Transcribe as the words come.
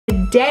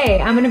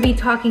today I'm gonna be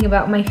talking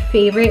about my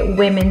favorite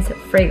women's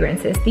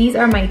fragrances. These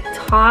are my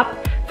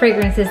top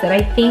fragrances that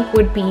I think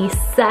would be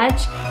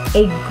such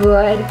a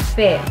good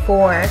fit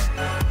for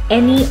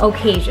any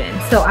occasion.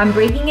 So I'm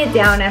breaking it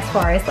down as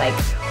far as like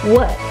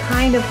what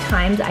kind of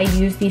times I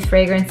use these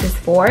fragrances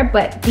for,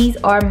 but these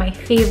are my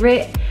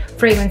favorite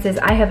fragrances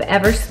I have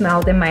ever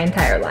smelled in my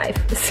entire life.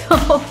 So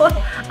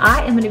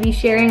I am going to be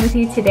sharing with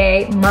you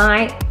today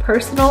my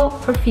personal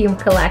perfume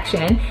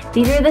collection.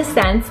 These are the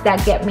scents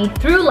that get me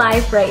through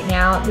life right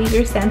now. These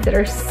are scents that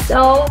are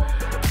so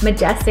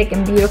majestic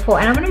and beautiful,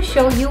 and I'm going to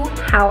show you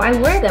how I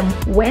wear them,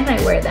 when I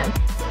wear them.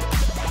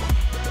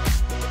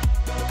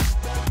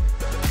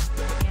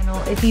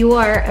 If you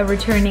are a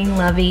returning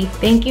lovey,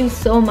 thank you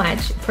so much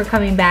for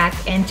coming back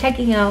and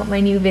checking out my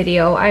new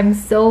video. I'm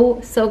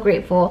so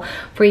grateful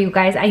for you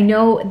guys. I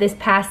know this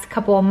past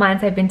couple of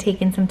months I've been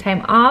taking some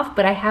time off,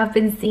 but I have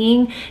been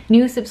seeing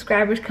new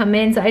subscribers come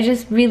in, so I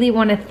just really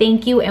want to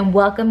thank you and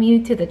welcome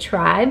you to the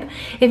tribe.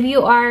 If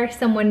you are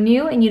someone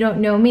new and you don't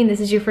know me and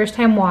this is your first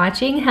time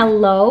watching,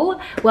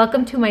 hello,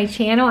 welcome to my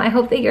channel. I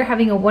hope that you're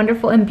having a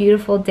wonderful and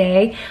beautiful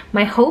day.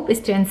 My hope is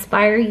to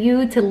inspire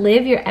you to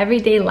live your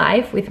everyday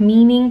life with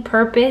meaning,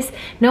 purpose,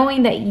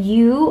 knowing that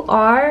you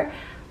are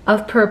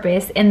of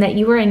purpose and that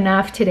you are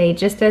enough today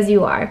just as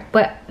you are.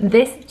 But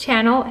this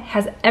channel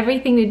has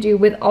everything to do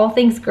with all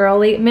things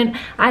girly. I mean,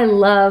 I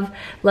love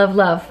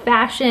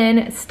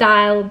fashion,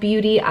 style,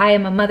 beauty. I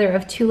am a mother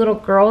of 2 little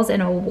girls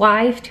and a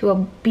wife to a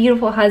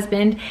beautiful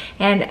husband,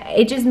 and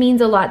it just means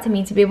a lot to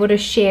me to be able to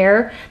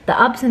share the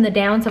ups and the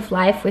downs of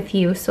life with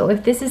you. So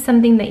if this is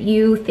something that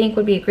you think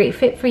would be a great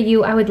fit for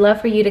you, I would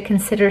love for you to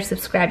consider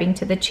subscribing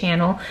to the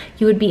channel.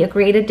 You would be a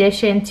great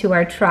addition to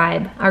our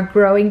tribe, our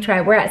growing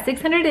tribe. We're at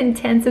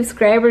 610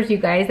 subscribers, you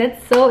guys.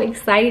 That's so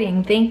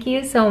exciting. Thank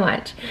you so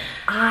much.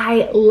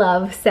 I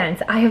love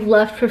scents. I have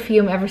loved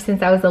perfume ever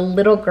since I was a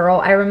little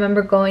girl. I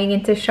remember going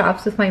into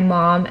shops with my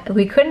mom.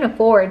 We couldn't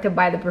afford to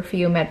buy the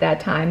perfume at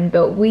that time,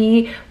 but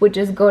we would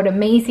just go to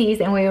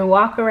Macy's and we would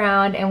walk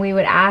around and we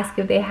would ask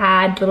if they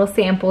had little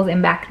samples.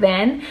 And back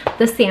then,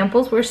 the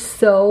samples were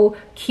so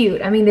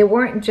cute. I mean, they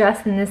weren't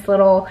just in this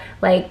little,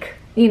 like,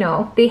 you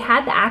know, they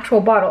had the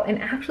actual bottle.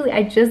 And actually,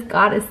 I just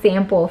got a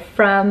sample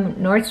from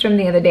Nordstrom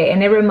the other day,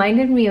 and it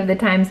reminded me of the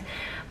times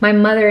my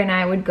mother and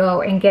I would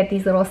go and get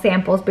these little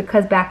samples,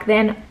 because back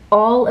then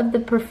all of the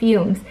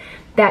perfumes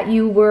that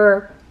you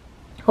were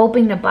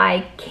hoping to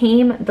buy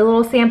the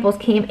little samples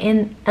came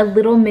in a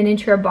little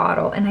miniature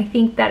bottle. And I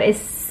think that is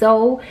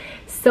so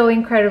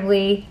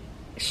incredibly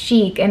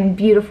chic and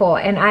beautiful.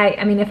 And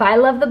I mean, if I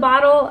love the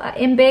bottle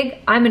in big,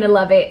 I'm gonna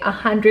love it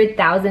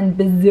 100,000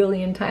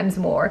 bazillion times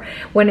more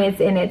when it's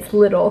in its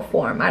little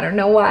form. I don't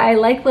know why I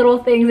like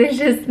little things. It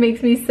just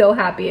makes me so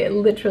happy. It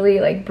literally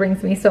like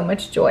brings me so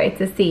much joy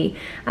to see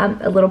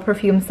a little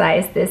perfume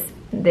size this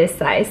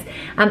size.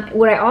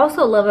 What I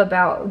also love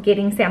about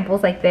getting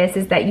samples like this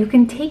is that you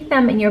can take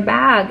them in your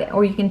bag,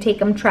 or you can take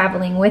them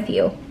traveling with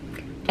you.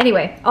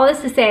 Anyway, all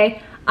this to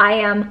say, I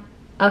am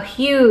a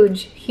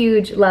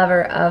huge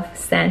lover of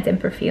scent and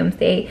perfumes.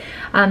 They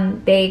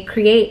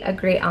create a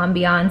great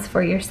ambiance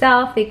for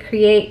yourself. They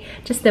create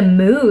just a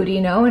mood,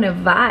 you know, and a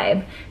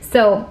vibe.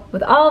 So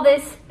with all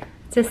this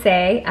to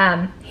say,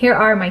 here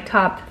are my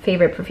top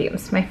favorite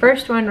perfumes. My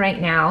first one right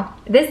now,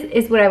 this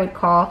is what I would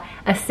call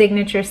a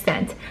signature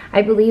scent.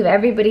 I believe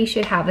everybody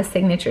should have a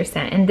signature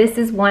scent, and this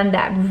is one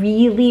that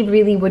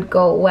really would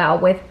go well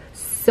with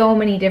so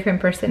many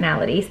different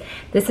personalities.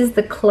 This is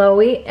the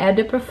Chloe Eau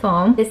de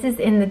Perfume. This is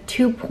in the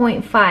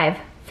 2.5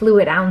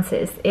 fluid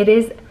ounces. It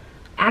is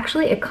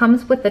actually, it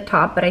comes with the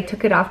top, but I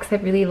took it off because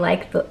I really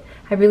like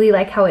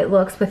how it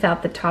looks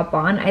without the top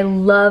on. I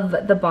love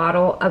the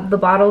bottle. The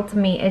bottle to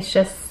me is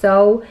just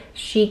so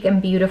chic and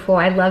beautiful.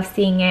 I love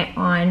seeing it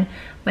on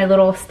my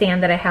little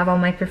stand that I have all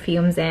my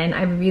perfumes in.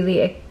 I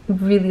really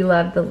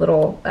love the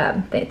little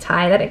the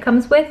tie that it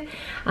comes with.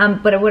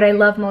 But what I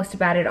love most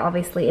about it,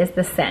 obviously, is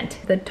the scent.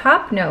 The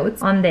top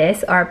notes on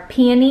this are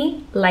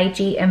peony,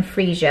 lychee, and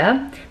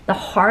freesia. The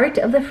heart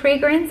of the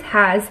fragrance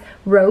has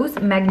rose,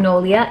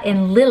 magnolia,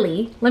 and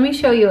lily. Let me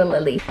show you a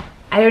lily.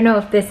 I don't know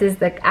if this is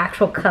the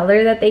actual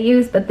color that they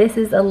use, but this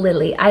is a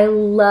lily. I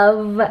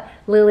love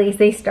lilies.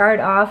 They start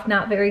off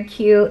not very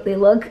cute. They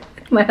look,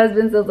 my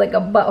husband says, like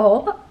a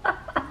butthole.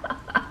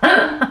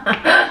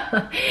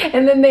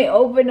 And then they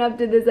open up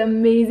to this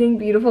amazing,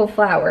 beautiful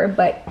flower.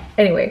 But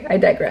anyway, I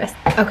digress.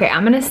 Okay,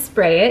 I'm gonna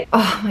spray it.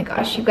 Oh my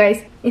gosh, you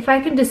guys, if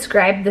I can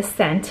describe the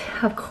scent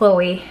of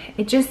Chloe,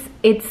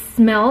 it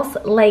smells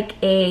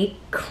like a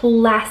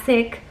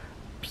classic,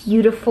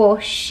 beautiful,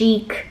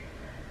 chic,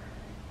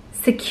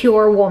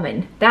 secure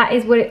woman.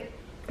 That's what it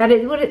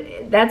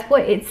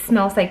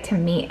smells like to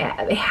me.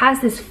 It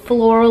has this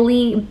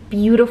florally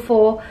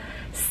beautiful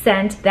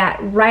scent that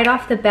right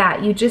off the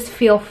bat you just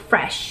feel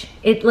fresh.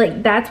 It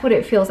like, that's what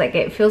it feels like.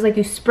 It feels like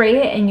you spray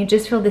it and you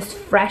just feel this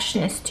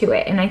freshness to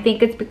it. And I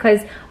think it's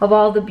because of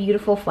all the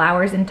beautiful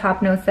flowers and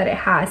top notes that it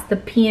has, the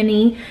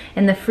peony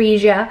and the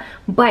freesia.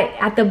 But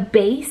at the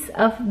base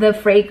of the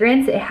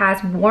fragrance, it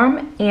has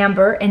warm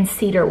amber and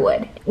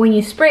cedarwood. When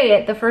you spray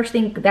it, the first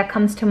thing that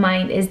comes to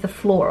mind is the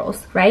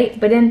florals, right?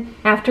 But then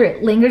after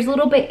it lingers a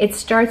little bit, it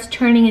starts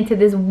turning into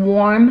this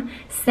warm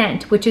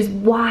scent, which is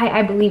why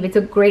I believe it's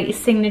a great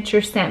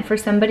signature scent for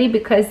somebody,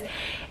 because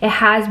it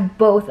has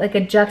both like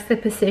a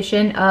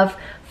juxtaposition of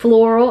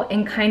floral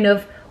and kind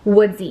of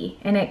woodsy,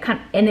 and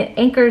it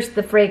anchors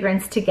the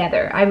fragrance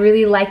together. I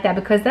really like that,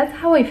 because that's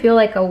how I feel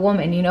like a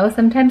woman, you know.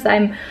 Sometimes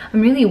I'm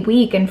really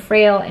weak and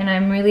frail, and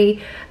I'm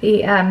really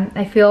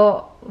I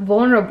feel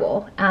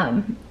vulnerable,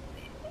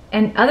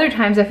 and other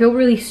times I feel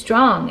really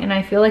strong and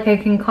I feel like I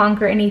can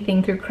conquer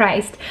anything through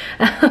Christ.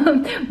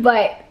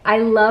 But I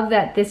love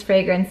that this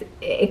fragrance,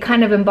 it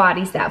kind of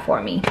embodies that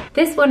for me.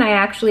 This one I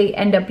actually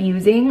end up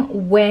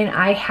using when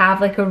I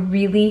have like a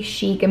really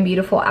chic and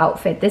beautiful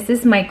outfit. This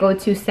is my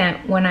go-to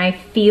scent when I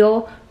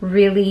feel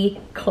really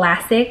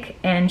classic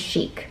and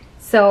chic.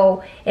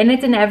 So, and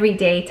it's an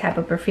everyday type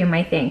of perfume,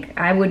 I think.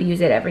 I would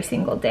use it every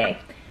single day.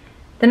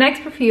 The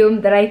next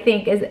perfume that I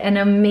think is an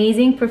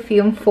amazing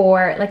perfume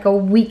for like a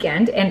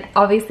weekend, and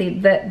obviously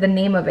the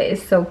name of it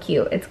is so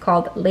cute. It's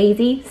called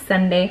Lazy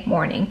Sunday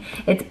Morning.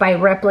 It's by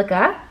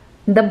Replica.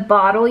 The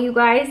bottle, you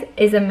guys,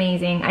 is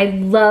amazing. I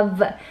love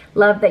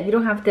that you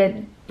don't have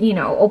to, you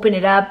know, open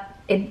it up.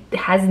 It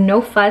has no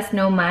fuss,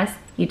 no muss.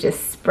 You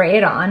just spray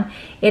it on.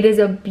 It is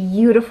a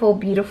beautiful,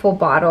 beautiful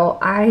bottle.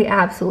 I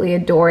absolutely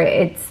adore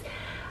it. It's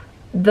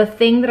the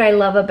thing that I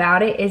love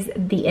about it is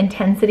the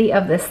intensity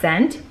of the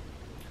scent.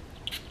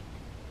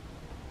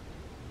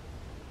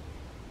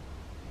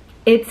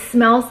 It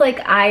smells like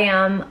I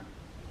am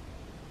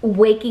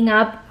waking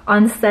up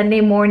on Sunday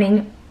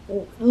morning,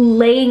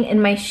 laying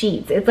in my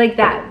sheets. It's like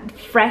that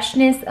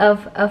freshness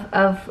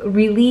of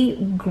really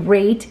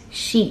great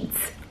sheets.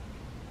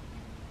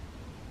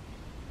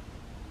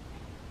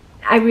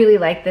 I really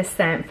like this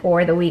scent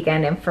for the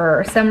weekend, and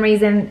for some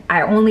reason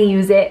I only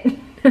use it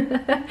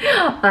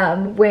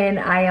when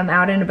I am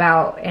out and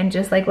about and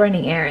just like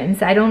running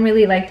errands. I don't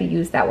really like to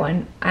use that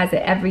one as an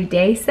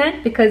everyday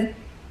scent because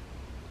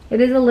it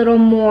is a little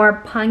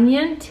more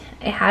pungent.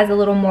 It has a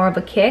little more of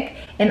a kick.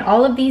 And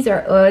all of these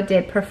are eau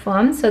de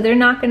parfum, so they're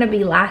not gonna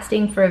be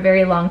lasting for a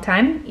very long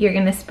time. You're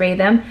gonna spray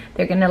them,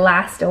 they're gonna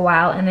last a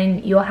while, and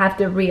then you'll have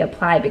to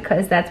reapply,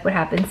 because that's what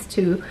happens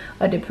to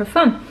eau de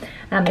parfum.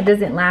 It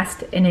doesn't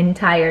last an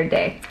entire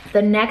day.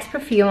 The next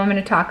perfume I'm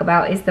gonna talk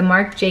about is the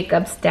Marc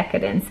Jacobs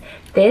Decadence.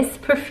 This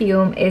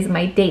perfume is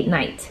my date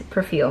night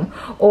perfume,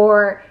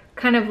 or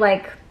kind of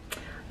like,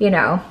 you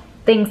know,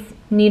 things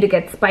need to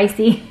get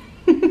spicy.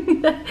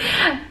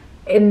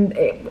 And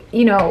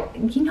you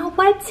know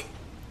what?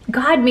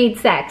 God made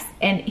sex,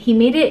 and he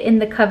made it in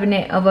the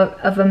covenant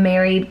of a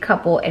married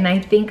couple, and I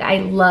think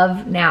I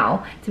love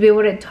now to be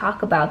able to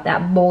talk about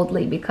that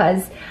boldly,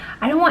 because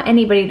I don't want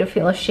anybody to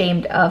feel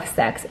ashamed of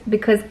sex,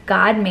 because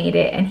God made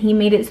it, and he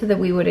made it so that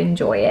we would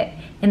enjoy it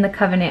in the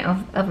covenant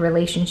of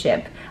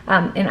relationship.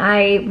 And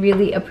I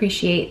really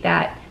appreciate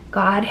that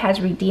God has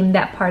redeemed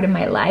that part of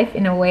my life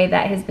in a way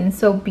that has been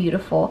so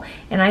beautiful,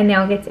 and I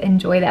now get to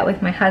enjoy that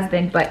with my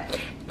husband. But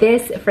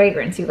this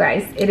fragrance, you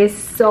guys, it is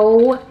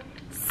so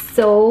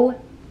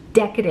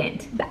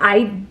decadent.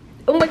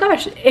 Oh my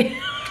gosh.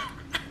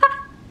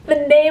 The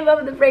name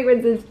of the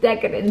fragrance is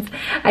Decadence.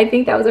 I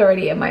think that was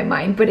already in my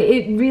mind, but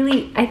it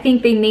really, I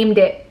think they named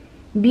it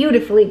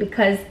beautifully,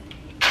 because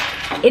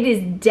it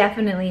is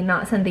definitely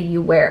not something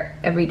you wear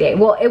every day.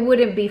 Well, it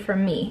wouldn't be for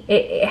me.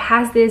 It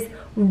has this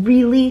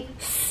really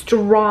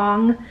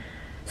strong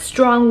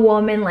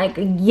woman, like,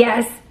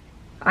 yes,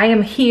 I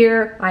am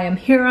here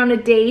on a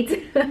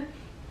date.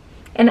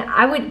 And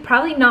I would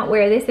probably not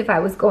wear this if I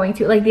was going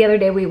to, like the other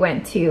day we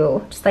went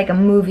to just like a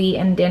movie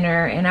and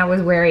dinner, and I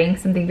was wearing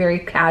something very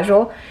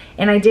casual,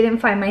 and I didn't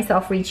find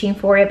myself reaching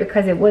for it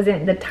because it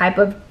wasn't the type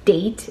of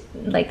date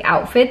like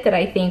outfit that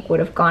I think would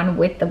have gone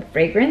with the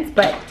fragrance.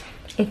 But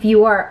if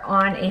you are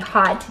on a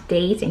hot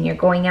date and you're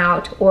going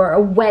out, or a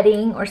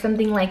wedding or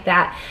something like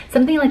that,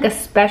 something like a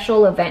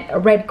special event, a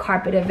red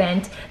carpet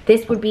event,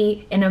 this would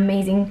be an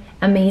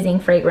amazing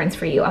fragrance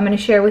for you. I'm going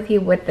to share with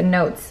you what the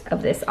notes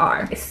of this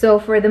are. So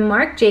for the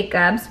Marc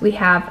Jacobs, we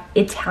have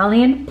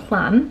Italian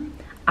plum,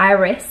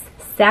 iris,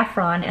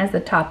 saffron as the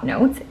top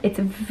notes. It's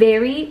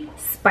very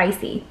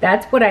spicy.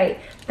 That's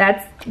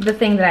the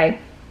thing that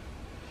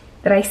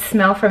I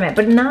smell from it,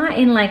 but not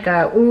in like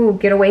a, ooh,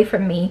 get away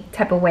from me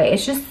type of way.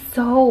 It's just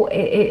so,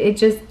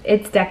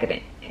 it's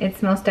decadent. It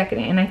smells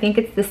decadent. And I think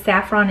it's the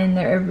saffron in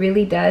there. It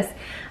really does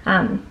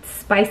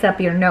spice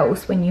up your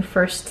nose when you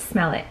first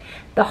smell it.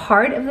 The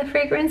heart of the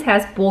fragrance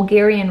has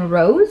Bulgarian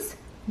rose,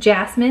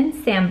 jasmine,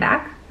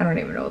 sambac, I don't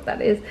even know what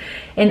that is,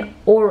 and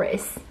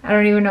orris. I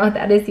don't even know what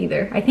that is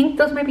either. I think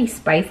those might be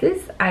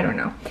spices. I don't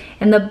know.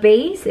 And the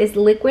base is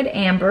liquid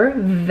amber,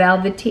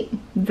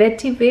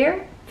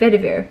 vetiver,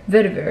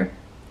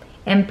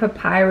 and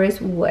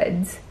papyrus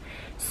woods.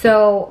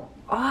 So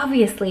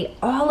obviously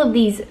all of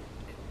these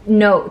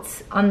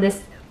notes on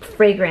this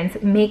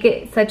fragrance make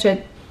it such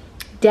a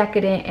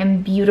decadent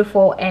and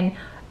beautiful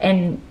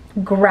and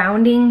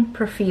grounding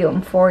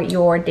perfume for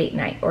your date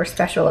night or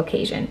special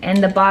occasion.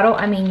 And the bottle,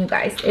 I mean, you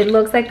guys, it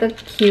looks like a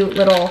cute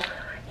little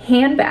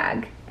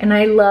handbag, and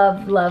I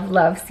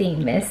love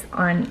seeing this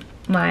on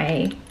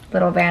my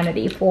little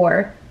vanity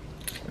for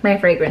my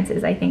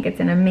fragrances. I think it's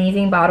an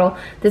amazing bottle.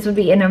 This would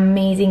be an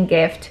amazing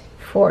gift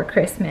for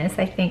Christmas.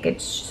 I think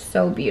it's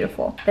so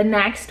beautiful. The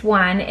next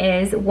one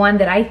is one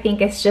that I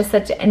think is just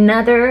such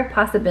another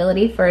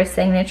possibility for a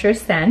signature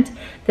scent.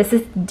 This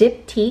is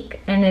Diptyque,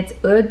 and it's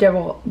Eau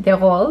de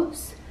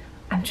Rose.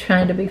 I'm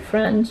trying to be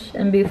French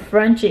and be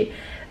Frenchy.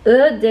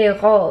 Eau de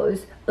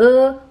Rose,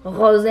 Eau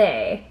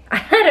Rosé.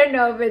 I don't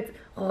know if it's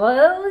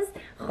Rose,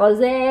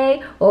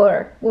 Rosé,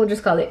 or we'll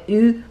just call it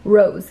Eau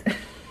Rose.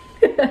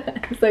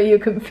 So you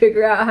can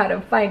figure out how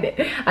to find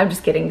it. I'm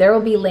just kidding. There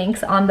will be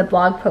links on the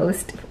blog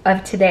post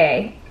of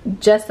today,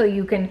 just so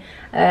you can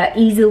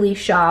easily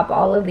shop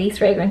all of these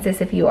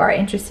fragrances if you are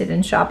interested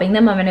in shopping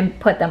them. I'm going to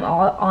put them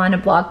all on a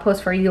blog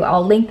post for you.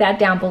 I'll link that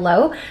down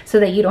below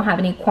so that you don't have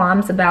any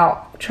qualms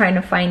about trying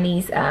to find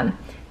these,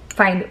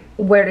 find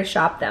where to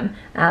shop them.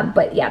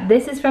 But yeah,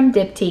 this is from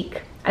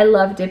Diptyque. I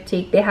love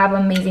Diptyque. They have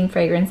amazing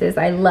fragrances.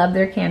 I love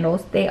their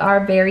candles. They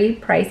are very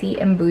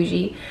pricey and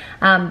bougie,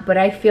 but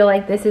I feel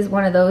like this is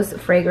one of those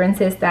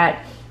fragrances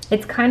that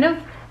it's kind of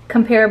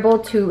comparable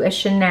to a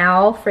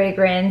Chanel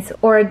fragrance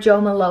or a Jo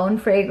Malone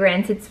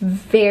fragrance. It's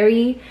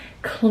very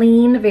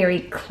clean,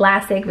 very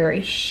classic,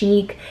 very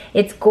chic.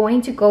 It's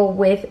going to go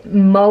with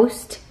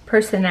most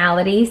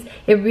personalities.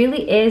 It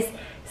really is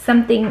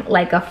something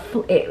like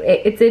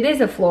it is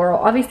a floral.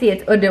 Obviously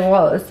it's Eau de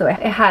Rose, so it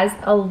has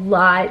a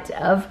lot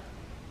of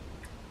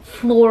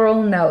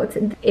floral notes.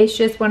 It's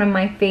just one of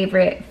my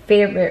favorite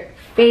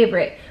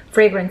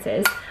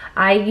fragrances.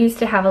 I used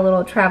to have a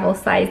little travel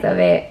size of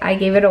it. I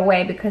gave it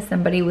away because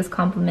somebody was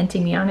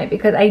complimenting me on it,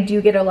 because I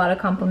do get a lot of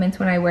compliments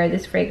when I wear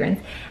this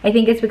fragrance. I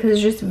think it's because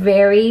it's just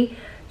very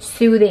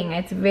soothing.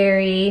 It's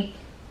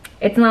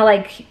not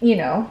like, you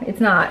know,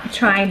 it's not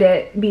trying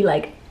to be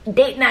like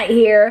date night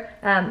here.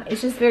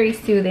 It's just very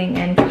soothing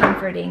and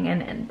comforting,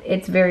 and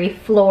it's very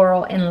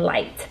floral and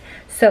light.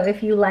 So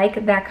if you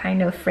like that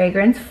kind of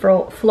fragrance,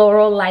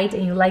 floral light,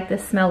 and you like the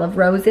smell of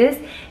roses,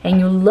 and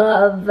you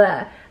love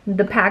the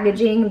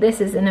packaging, this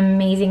is an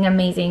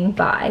amazing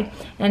buy.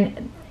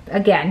 And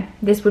again,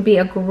 this would be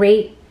a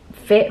great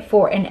fit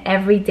for an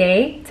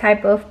everyday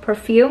type of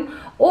perfume.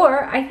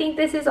 Or I think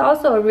this is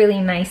also a really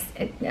nice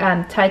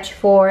touch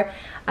for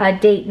a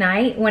date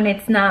night when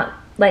it's not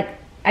like,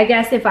 I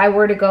guess if I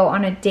were to go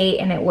on a date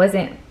and it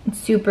wasn't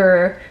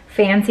super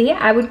fancy,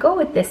 I would go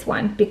with this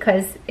one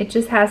because it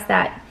just has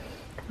that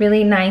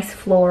really nice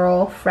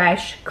floral,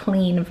 fresh,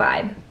 clean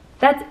vibe.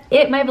 That's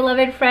it, my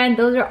beloved friend.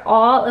 Those are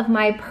all of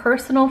my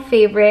personal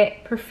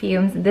favorite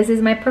perfumes. This is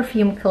my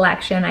perfume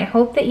collection. I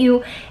hope that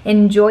you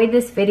enjoyed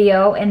this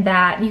video and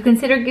that you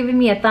consider giving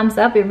me a thumbs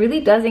up. It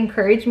really does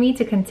encourage me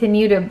to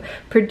continue to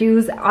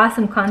produce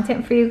awesome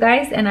content for you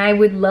guys, and I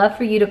would love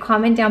for you to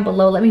comment down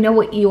below. Let me know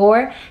what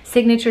your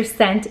signature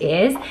scent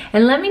is,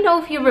 and let me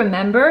know if you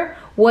remember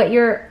what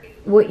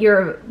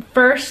your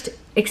first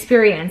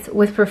experience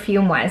with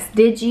perfume was.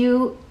 Did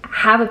you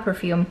have a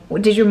perfume?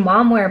 Did your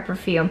mom wear a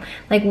perfume?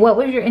 Like, what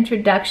was your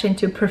introduction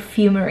to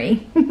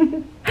perfumery?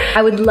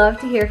 I would love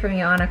to hear from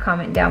you on a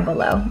comment down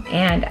below,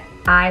 and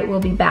I will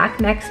be back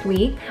next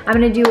week. I'm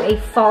gonna do a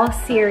fall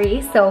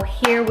series, so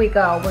here we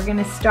go. We're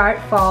gonna start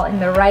fall in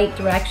the right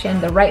direction,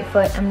 the right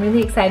foot. I'm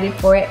really excited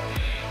for it.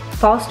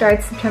 Fall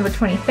starts September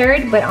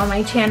 23rd, but on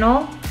my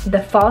channel,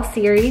 the fall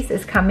series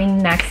is coming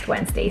next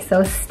Wednesday,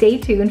 so stay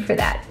tuned for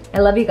that. I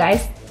love you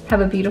guys.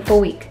 Have a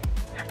beautiful week.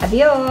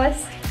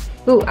 Adios.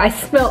 Ooh, I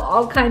smell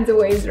all kinds of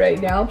ways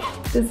right now.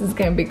 This is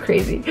gonna be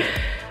crazy.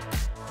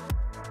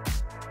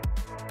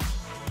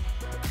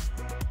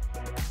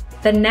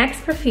 The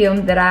next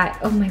perfume that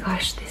oh my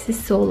gosh, this is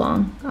so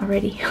long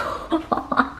already.